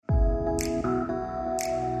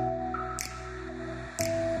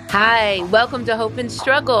Hi, welcome to Hope and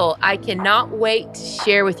Struggle. I cannot wait to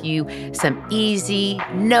share with you some easy,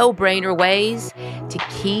 no-brainer ways to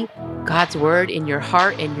keep God's word in your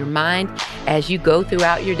heart and your mind as you go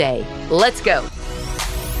throughout your day. Let's go.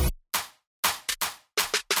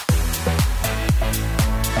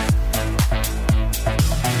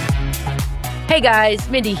 Hey guys,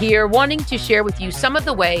 Mindy here, wanting to share with you some of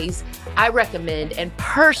the ways I recommend and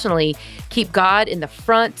personally keep God in the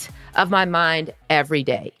front of my mind every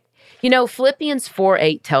day. You know, Philippians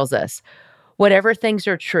 4:8 tells us, whatever things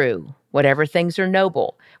are true, whatever things are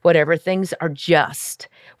noble, whatever things are just,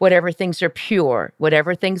 whatever things are pure,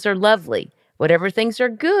 whatever things are lovely, whatever things are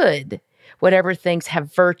good, whatever things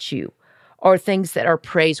have virtue, or things that are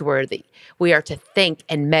praiseworthy, we are to think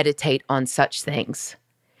and meditate on such things.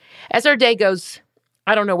 As our day goes,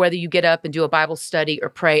 I don't know whether you get up and do a Bible study or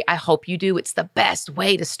pray. I hope you do. It's the best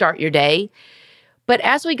way to start your day. But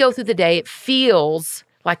as we go through the day, it feels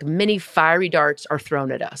like many fiery darts are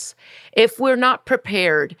thrown at us. If we're not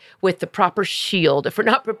prepared with the proper shield, if we're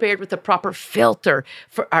not prepared with the proper filter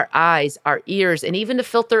for our eyes, our ears, and even the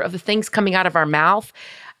filter of the things coming out of our mouth,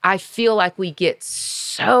 I feel like we get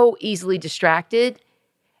so easily distracted.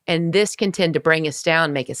 And this can tend to bring us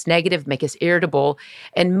down, make us negative, make us irritable,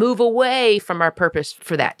 and move away from our purpose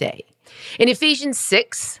for that day. In Ephesians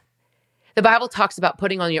 6, the Bible talks about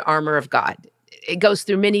putting on your armor of God. It goes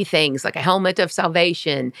through many things like a helmet of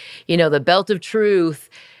salvation, the belt of truth.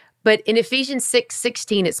 But in Ephesians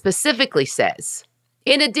 6:16, it specifically says,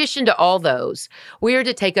 in addition to all those, we are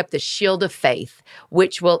to take up the shield of faith,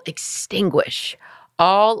 which will extinguish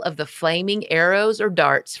all of the flaming arrows or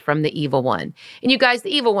darts from the evil one. And you guys, the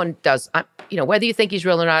evil one does, whether you think he's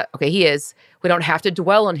real or not, okay, he is. We don't have to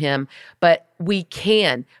dwell on him, but we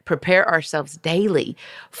can prepare ourselves daily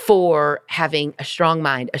for having a strong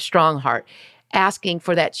mind, a strong heart, asking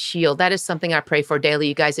for that shield. That is something I pray for daily,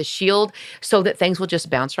 you guys, a shield so that things will just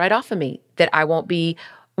bounce right off of me, that I won't be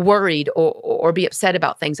worried or be upset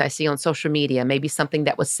about things I see on social media, maybe something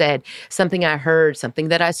that was said, something I heard, something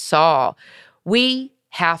that I saw. We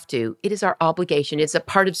have to, it is our obligation, it's a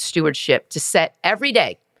part of stewardship to set every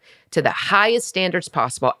day to the highest standards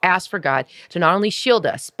possible, ask for God to not only shield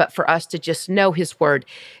us, but for us to just know his word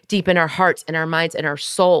deep in our hearts and our minds and our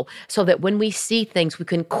soul, so that when we see things, we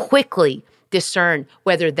can quickly discern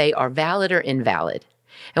whether they are valid or invalid.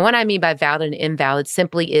 And what I mean by valid and invalid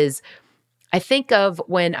simply is, I think of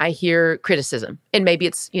when I hear criticism, and maybe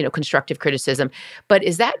it's, constructive criticism, but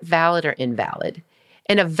is that valid or invalid?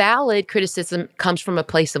 And a valid criticism comes from a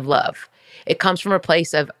place of love. It comes from a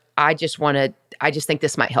place of, I just think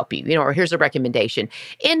this might help you, or here's a recommendation.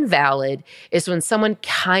 Invalid is when someone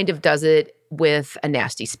kind of does it with a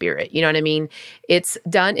nasty spirit. You know what I mean? It's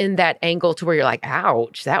done in that angle to where you're like,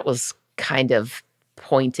 ouch, that was kind of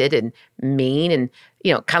pointed and mean and,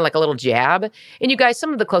 kind of like a little jab. And you guys,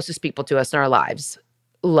 some of the closest people to us in our lives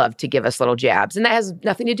love to give us little jabs. And that has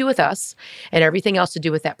nothing to do with us and everything else to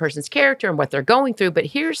do with that person's character and what they're going through. But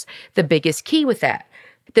here's the biggest key with that.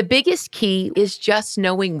 The biggest key is just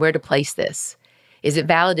knowing where to place this. Is it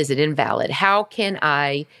valid? Is it invalid? How can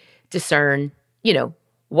I discern,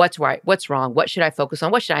 what's right, what's wrong? What should I focus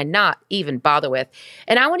on? What should I not even bother with?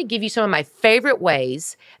 And I want to give you some of my favorite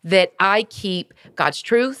ways that I keep God's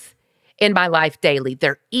truth in my life daily.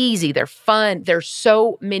 They're easy, they're fun. There's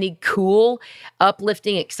so many cool,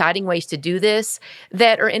 uplifting, exciting ways to do this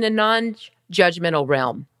that are in a non-judgmental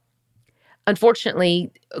realm.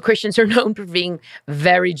 Unfortunately, Christians are known for being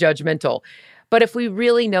very judgmental. But if we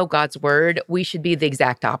really know God's word, we should be the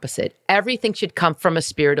exact opposite. Everything should come from a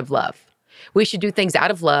spirit of love. We should do things out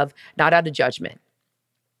of love, not out of judgment.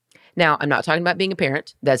 Now, I'm not talking about being a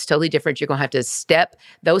parent. That's totally different. You're going to have to step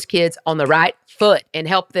those kids on the right foot and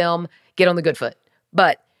help them get on the good foot.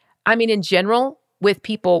 But in general, with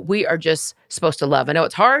people, we are just supposed to love. I know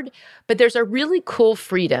it's hard, but there's a really cool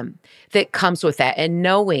freedom that comes with that, and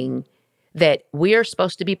knowing that we are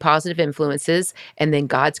supposed to be positive influences, and then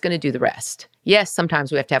God's going to do the rest. Yes,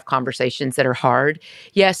 sometimes we have to have conversations that are hard.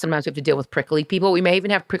 Yes, sometimes we have to deal with prickly people. We may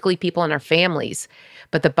even have prickly people in our families.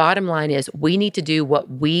 But the bottom line is we need to do what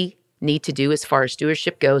we need to do as far as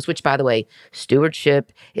stewardship goes, which, by the way,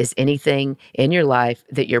 stewardship is anything in your life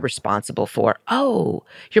that you're responsible for. Oh,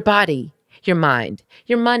 your body, your mind,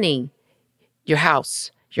 your money, your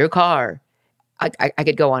house, your car. I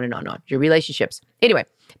could go on and on and on. Your relationships. Anyway,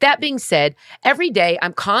 that being said, every day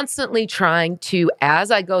I'm constantly trying to, as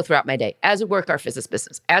I go throughout my day, as I work our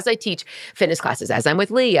business, as I teach fitness classes, as I'm with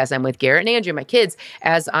Lee, as I'm with Garrett and Andrew, my kids,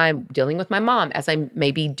 as I'm dealing with my mom, as I'm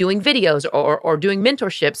maybe doing videos or doing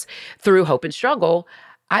mentorships through Hope and Struggle,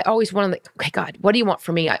 I always want to, okay, God, what do you want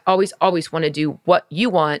from me? I always want to do what you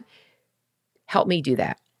want. Help me do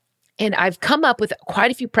that. And I've come up with quite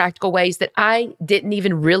a few practical ways that I didn't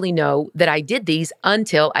even really know that I did these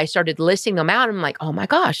until I started listing them out. I'm like, oh my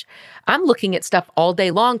gosh, I'm looking at stuff all day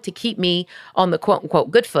long to keep me on the quote unquote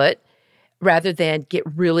good foot rather than get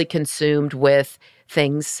really consumed with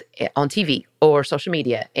things on TV or social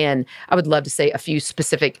media. And I would love to say a few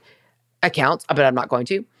specific accounts, but I'm not going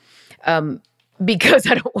to, because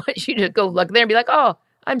I don't want you to go look there and be like, oh,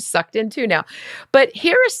 I'm sucked in too now. But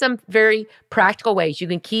here are some very practical ways you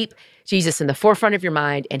can keep Jesus in the forefront of your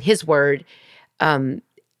mind and his word,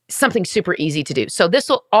 something super easy to do. So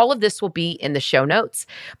all of this will be in the show notes.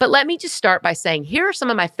 But let me just start by saying, here are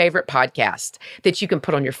some of my favorite podcasts that you can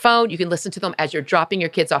put on your phone. You can listen to them as you're dropping your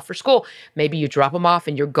kids off for school. Maybe you drop them off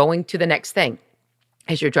and you're going to the next thing.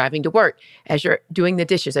 As you're driving to work, as you're doing the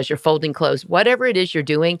dishes, as you're folding clothes, whatever it is you're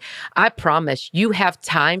doing, I promise you have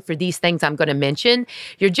time for these things I'm going to mention.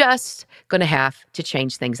 You're just going to have to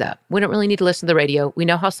change things up. We don't really need to listen to the radio. We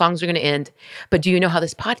know how songs are going to end, but do you know how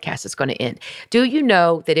this podcast is going to end? Do you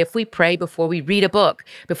know that if we pray before we read a book,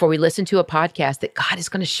 before we listen to a podcast, that God is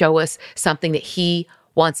going to show us something that he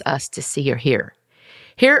wants us to see or hear?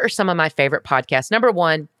 Here are some of my favorite podcasts. Number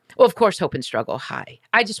one, well, of course, Hope and Struggle. Hi.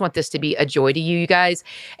 I just want this to be a joy to you guys,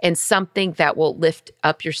 and something that will lift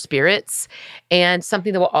up your spirits, and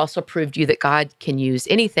something that will also prove to you that God can use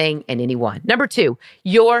anything and anyone. Number two,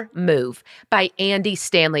 Your Move by Andy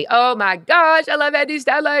Stanley. Oh my gosh, I love Andy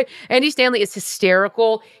Stanley. Andy Stanley is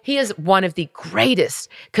hysterical. He is one of the greatest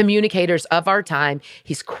communicators of our time.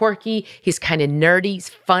 He's quirky, he's kind of nerdy, he's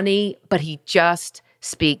funny, but he just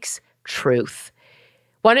speaks truth.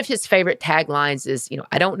 One of his favorite taglines is,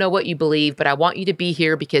 I don't know what you believe, but I want you to be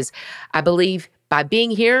here because I believe by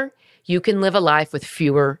being here, you can live a life with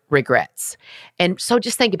fewer regrets. And so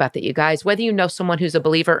just think about that, you guys. Whether you know someone who's a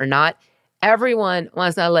believer or not, everyone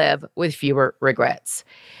wants to live with fewer regrets.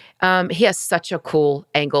 He has such a cool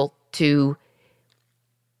angle to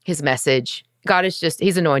his message. God is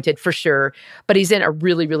he's anointed for sure, but he's in a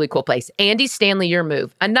really, really cool place. Andy Stanley, Your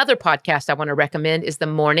Move. Another podcast I want to recommend is The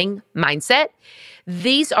Morning Mindset.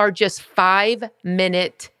 These are just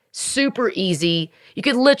 5-minute, super easy. You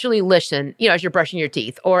could literally listen, as you're brushing your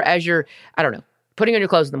teeth or as you're, putting on your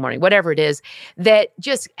clothes in the morning, whatever it is, that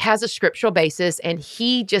just has a scriptural basis. And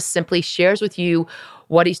he just simply shares with you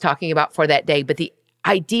what he's talking about for that day. But the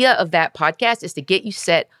idea of that podcast is to get you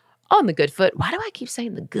set on the good foot. Why do I keep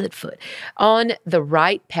saying the good foot? On the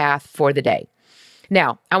right path for the day.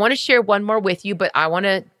 Now, I want to share one more with you, but I want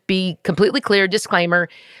to be completely clear, disclaimer,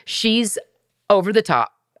 she's over the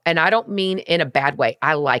top. And I don't mean in a bad way.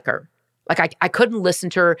 I like her. Like I couldn't listen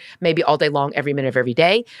to her maybe all day long, every minute of every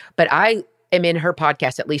day, but I am in her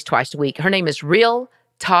podcast at least twice a week. Her name is Real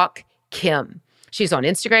Talk Kim. She's on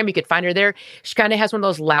Instagram. You could find her there. She kind of has one of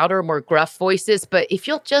those louder, more gruff voices, but if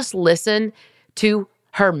you'll just listen to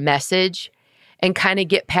her message and kind of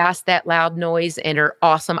get past that loud noise and her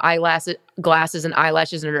awesome glasses and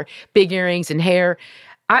eyelashes and her big earrings and hair.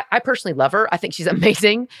 I personally love her. I think she's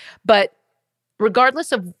amazing. But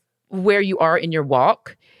regardless of where you are in your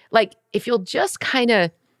walk, like if you'll just kind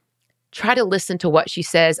of try to listen to what she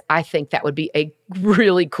says, I think that would be a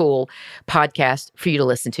really cool podcast for you to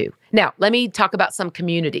listen to. Now, let me talk about some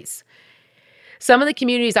communities. Some of the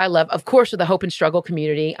communities I love, of course, are the Hope and Struggle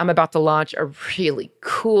community. I'm about to launch a really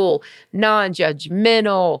cool,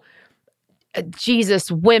 non-judgmental, Jesus,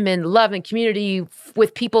 women, loving community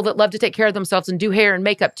with people that love to take care of themselves and do hair and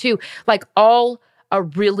makeup too. Like all a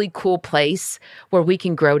really cool place where we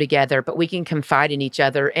can grow together, but we can confide in each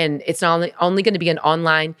other. And it's not only going to be an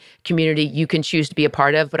online community you can choose to be a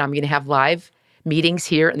part of, but I'm going to have live meetings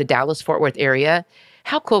here in the Dallas-Fort Worth area.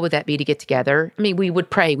 How cool would that be to get together? I mean, we would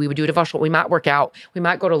pray, we would do a devotional, we might work out, we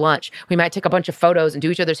might go to lunch, we might take a bunch of photos and do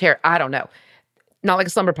each other's hair. I don't know. Not like a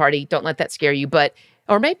slumber party. Don't let that scare you.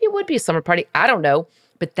 Or maybe it would be a summer party. I don't know.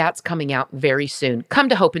 But that's coming out very soon. Come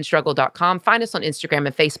to hopeandstruggle.com. Find us on Instagram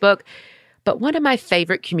and Facebook. But one of my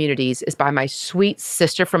favorite communities is by my sweet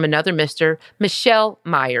sister from another mister, Michelle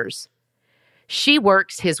Myers. She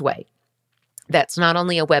works his way. That's not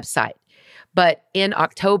only a website, but in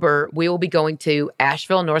October, we will be going to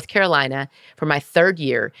Asheville, North Carolina for my 3rd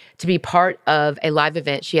year to be part of a live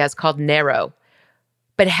event she has called Narrow.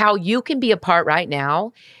 But how you can be a part right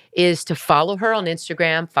now is to follow her on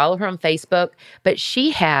Instagram, follow her on Facebook. But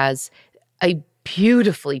she has a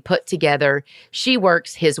beautifully put together She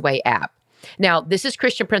Works His Way app. Now, this is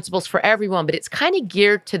Christian Principles for everyone, but it's kind of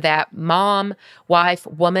geared to that mom, wife,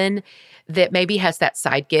 woman that maybe has that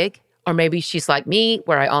side gig. Or maybe she's like me,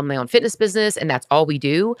 where I own my own fitness business and that's all we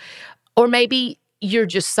do. Or maybe you're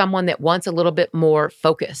just someone that wants a little bit more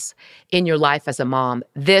focus in your life as a mom.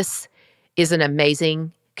 This is an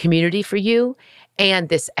amazing community for you. And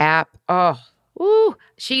this app, ooh,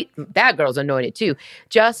 that girl's anointed too.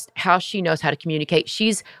 Just how she knows how to communicate.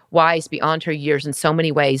 She's wise beyond her years in so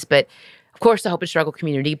many ways, but of course, the Hope and Struggle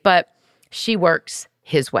community, but she works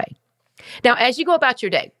his way. Now, as you go about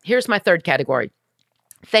your day, here's my third category: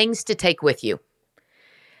 things to take with you.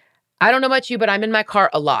 I don't know about you, but I'm in my car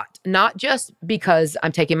a lot, not just because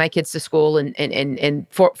I'm taking my kids to school and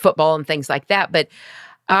for football and things like that, but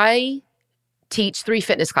I teach 3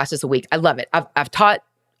 fitness classes a week. I love it. I've taught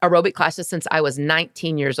aerobic classes since I was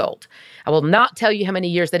 19 years old. I will not tell you how many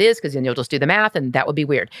years that is because then you'll just do the math and that would be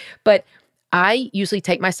weird. But I usually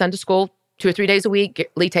take my son to school 2 or 3 days a week.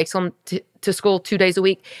 Lee takes him to school 2 days a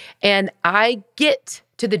week. And I get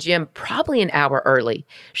to the gym probably an hour early.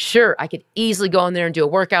 Sure, I could easily go in there and do a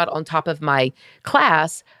workout on top of my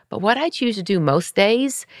class. But what I choose to do most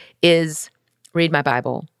days is read my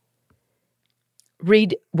Bible,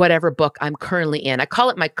 read whatever book I'm currently in. I call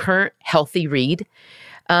it my current healthy read.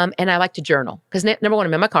 And I like to journal because number one,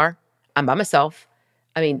 I'm in my car. I'm by myself.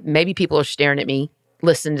 I mean, maybe people are staring at me,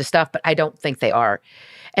 listening to stuff, but I don't think they are.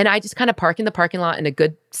 And I just kind of park in the parking lot in a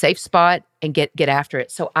good, safe spot and get after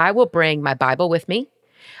it. So I will bring my Bible with me.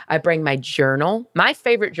 I bring my journal. My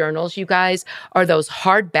favorite journals, you guys, are those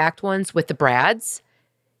hard-backed ones with the brads.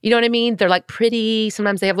 You know what I mean? They're like pretty.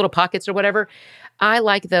 Sometimes they have little pockets or whatever. I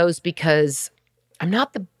like those because I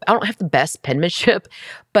don't have the best penmanship,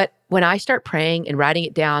 but when I start praying and writing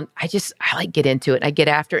it down, I like get into it and I get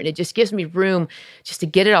after it and it just gives me room just to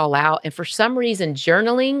get it all out. And for some reason,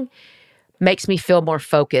 journaling makes me feel more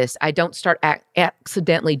focused. I don't start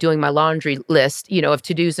accidentally doing my laundry list, of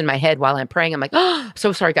to-dos in my head while I'm praying. I'm like, oh,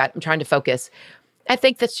 so sorry, God, I'm trying to focus. I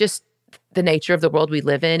think that's just the nature of the world we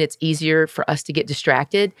live in. It's easier for us to get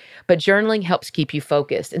distracted, but journaling helps keep you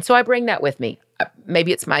focused. And so I bring that with me.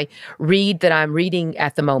 Maybe it's my read that I'm reading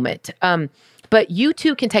at the moment. But you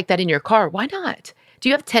too can take that in your car. Why not? Do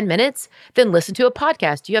you have 10 minutes? Then listen to a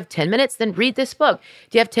podcast. Do you have 10 minutes? Then read this book.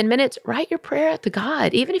 Do you have 10 minutes? Write your prayer out to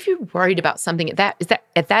God. Even if you're worried about something at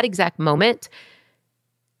that exact moment,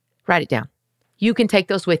 write it down. You can take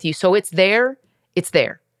those with you. So it's there. It's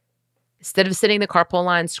there. Instead of sitting in the carpool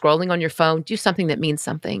line, scrolling on your phone, do something that means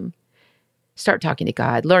something. Start talking to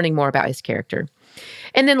God, learning more about his character.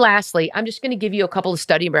 And then lastly, I'm just going to give you a couple of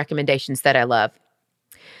study recommendations that I love.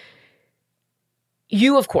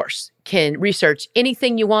 You, of course, can research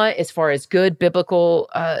anything you want as far as good biblical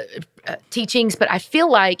teachings, but I feel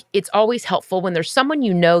like it's always helpful when there's someone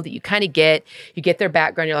that you kind of you get their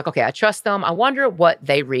background, you're like, okay, I trust them. I wonder what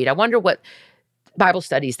they read. I wonder what Bible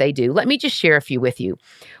studies they do. Let me just share a few with you.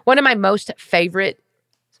 One of my most favorite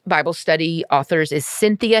Bible study authors is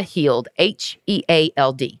Cynthia Heald,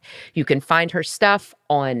 Heald. You can find her stuff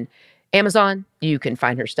on Amazon. You can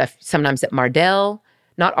find her stuff sometimes at Mardel,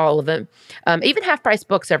 not all of them, even half-price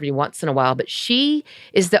books every once in a while. But she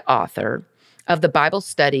is the author of the Bible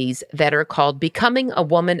studies that are called Becoming a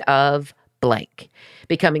Woman of Blank,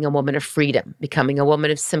 Becoming a Woman of Freedom, Becoming a Woman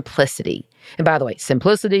of Simplicity. And by the way,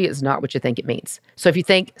 simplicity is not what you think it means. So if you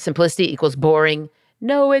think simplicity equals boring,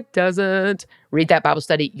 no, it doesn't. Read that Bible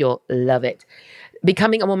study. You'll love it.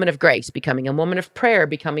 Becoming a Woman of Grace, Becoming a Woman of Prayer,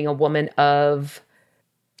 Becoming a Woman of,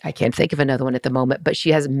 I can't think of another one at the moment, but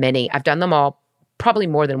she has many. I've done them all probably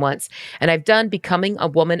more than once. And I've done Becoming a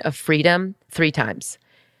Woman of Freedom 3 times.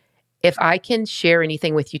 If I can share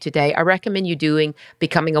anything with you today, I recommend you doing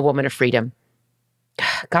Becoming a Woman of Freedom.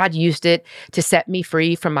 God used it to set me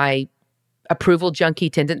free from my approval junkie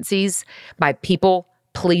tendencies, my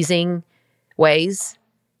people-pleasing ways.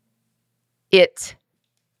 It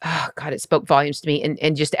spoke volumes to me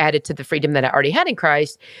and just added to the freedom that I already had in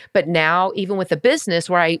Christ. But now, even with a business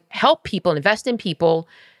where I help people, invest in people,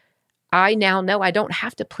 I now know I don't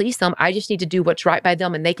have to please them. I just need to do what's right by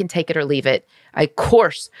them and they can take it or leave it. I, of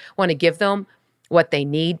course, want to give them what they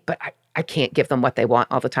need, but I can't give them what they want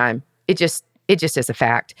all the time. It just is a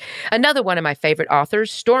fact. Another one of my favorite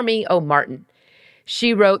authors, Stormy O. Martin.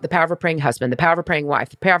 She wrote The Power of a Praying Husband, The Power of a Praying Wife,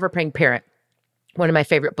 The Power of a Praying Parent. One of my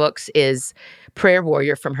favorite books is Prayer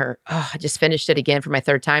Warrior from her. I just finished it again for my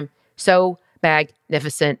 3rd time. So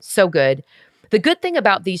magnificent, so good. The good thing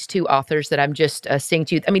about these 2 authors that I'm just saying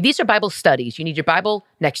to you, these are Bible studies. You need your Bible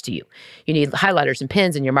next to you. You need highlighters and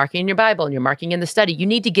pens, and you're marking in your Bible, and you're marking in the study. You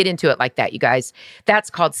need to get into it like that, you guys. That's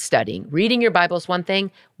called studying. Reading your Bible is one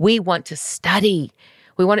thing. We want to study.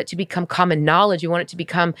 We want it to become common knowledge. We want it to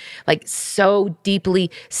become like so deeply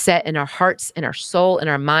set in our hearts and our soul and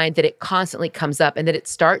our mind that it constantly comes up and that it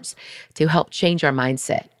starts to help change our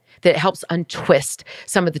mindset, that it helps untwist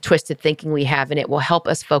some of the twisted thinking we have, and it will help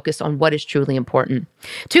us focus on what is truly important.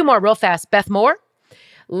 2 more real fast. Beth Moore.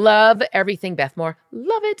 Love everything Beth Moore.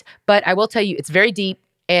 Love it. But I will tell you, it's very deep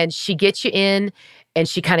and she gets you in and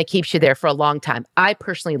she kind of keeps you there for a long time. I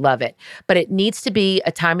personally love it, but it needs to be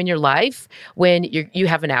a time in your life when you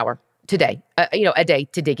have an hour today, a day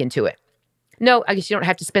to dig into it. No, I guess you don't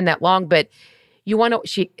have to spend that long, but you want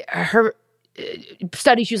to, her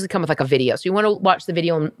studies usually come with like a video. So you want to watch the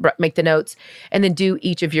video and make the notes and then do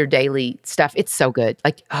each of your daily stuff. It's so good.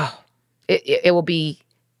 Like, it will be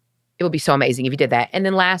so amazing if you did that. And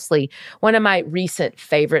then lastly, one of my recent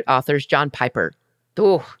favorite authors, John Piper.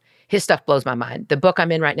 Oh, his stuff blows my mind. The book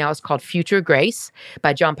I'm in right now is called Future Grace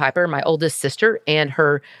by John Piper, my oldest sister and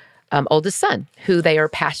her oldest son, who they are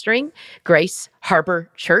pastoring Grace Harbor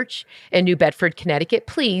Church in New Bedford, Connecticut.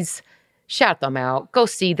 Please shout them out. Go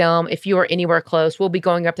see them. If you are anywhere close, we'll be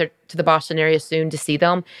going up there to the Boston area soon to see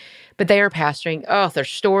them. But they are pastoring, their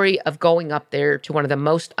story of going up there to one of the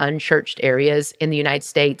most unchurched areas in the United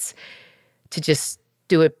States to just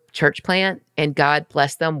do a church plant. And God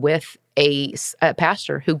blessed them with a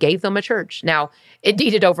pastor who gave them a church. Now, it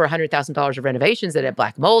needed over $100,000 of renovations that had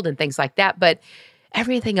black mold and things like that. But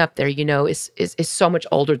everything up there, is so much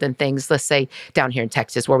older than things, let's say, down here in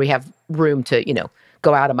Texas, where we have room to,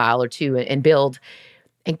 go out a mile or two and build.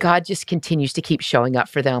 And God just continues to keep showing up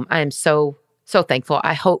for them. I am so, so thankful.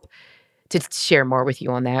 I hope to share more with you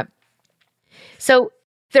on that. So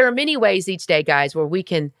there are many ways each day, guys, where we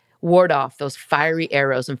can ward off those fiery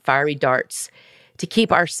arrows and fiery darts to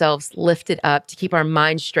keep ourselves lifted up, to keep our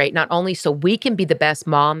minds straight, not only so we can be the best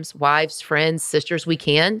moms, wives, friends, sisters we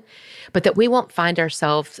can, but that we won't find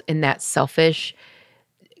ourselves in that selfish,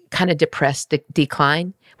 kind of depressed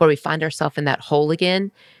decline where we find ourselves in that hole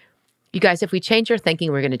again. You guys, if we change our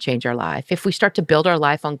thinking, we're going to change our life. If we start to build our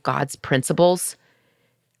life on God's principles,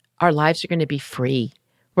 our lives are going to be free.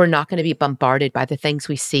 We're not going to be bombarded by the things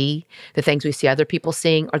we see other people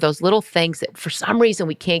seeing, or those little things that for some reason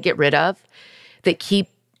we can't get rid of that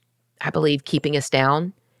keeping us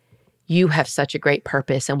down. You have such a great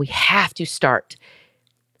purpose, and we have to start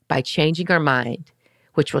by changing our mind,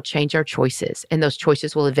 which will change our choices, and those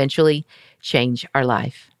choices will eventually change our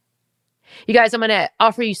life. You guys, I'm going to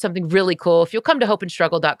offer you something really cool. If you'll come to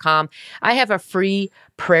hopeandstruggle.com, I have a free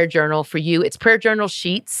prayer journal for you. It's prayer journal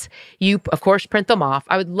sheets. You, of course, print them off.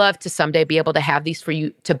 I would love to someday be able to have these for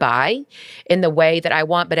you to buy in the way that I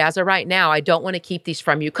want. But as of right now, I don't want to keep these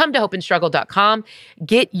from you. Come to hopeandstruggle.com,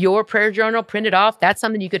 get your prayer journal printed off. That's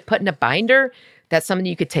something you could put in a binder. That's something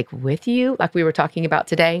you could take with you, like we were talking about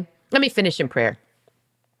today. Let me finish in prayer.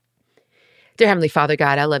 Dear Heavenly Father,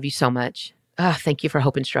 God, I love you so much. Thank you for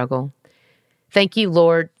Hope and Struggle. Thank you,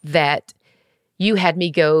 Lord, that you had me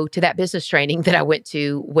go to that business training that I went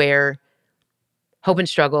to where Hope and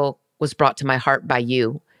Struggle was brought to my heart by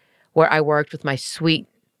you, where I worked with my sweet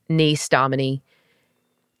niece, Domini,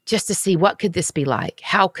 just to see what could this be like?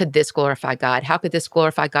 How could this glorify God? How could this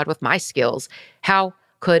glorify God with my skills? How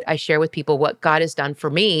could I share with people what God has done for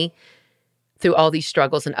me through all these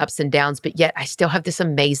struggles and ups and downs, but yet I still have this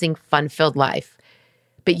amazing, fun-filled life.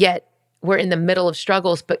 But yet we're in the middle of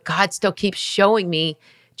struggles, but God still keeps showing me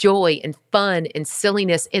joy and fun and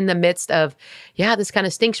silliness in the midst of, this kind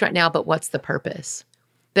of stinks right now, but what's the purpose?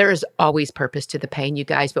 There is always purpose to the pain, you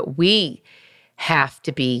guys, but we have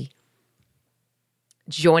to be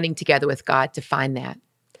joining together with God to find that.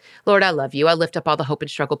 Lord, I love you. I lift up all the Hope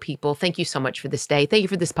and Struggle people. Thank you so much for this day. Thank you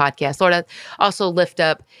for this podcast. Lord, I also lift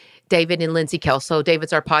up David and Lindsay Kelso.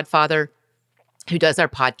 David's our podfather who does our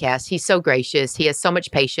podcast. He's so gracious. He has so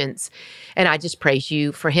much patience. And I just praise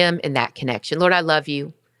you for him in that connection. Lord, I love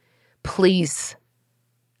you. Please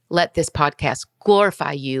let this podcast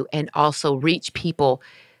glorify you and also reach people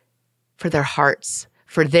for their hearts,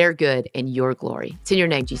 for their good and your glory. It's in your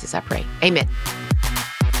name, Jesus, I pray. Amen.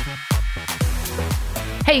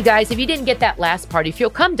 Hey, you guys, if you didn't get that last part, if you'll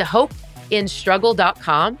come to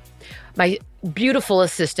hopeandstruggle.com, my beautiful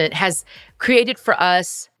assistant has created for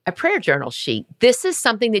us a prayer journal sheet. This is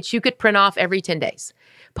something that you could print off every 10 days.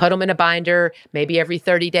 Put them in a binder, maybe every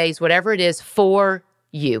 30 days, whatever it is for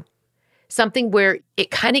you. Something where it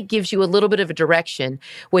kind of gives you a little bit of a direction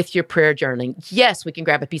with your prayer journaling. Yes, we can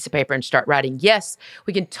grab a piece of paper and start writing. Yes,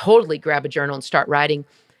 we can totally grab a journal and start writing.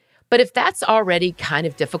 But if that's already kind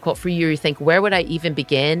of difficult for you, or you think, where would I even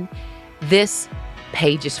begin? This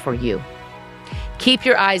page is for you. Keep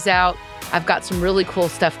your eyes out. I've got some really cool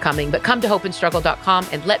stuff coming, but come to hopeandstruggle.com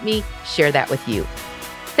and let me share that with you.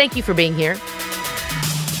 Thank you for being here.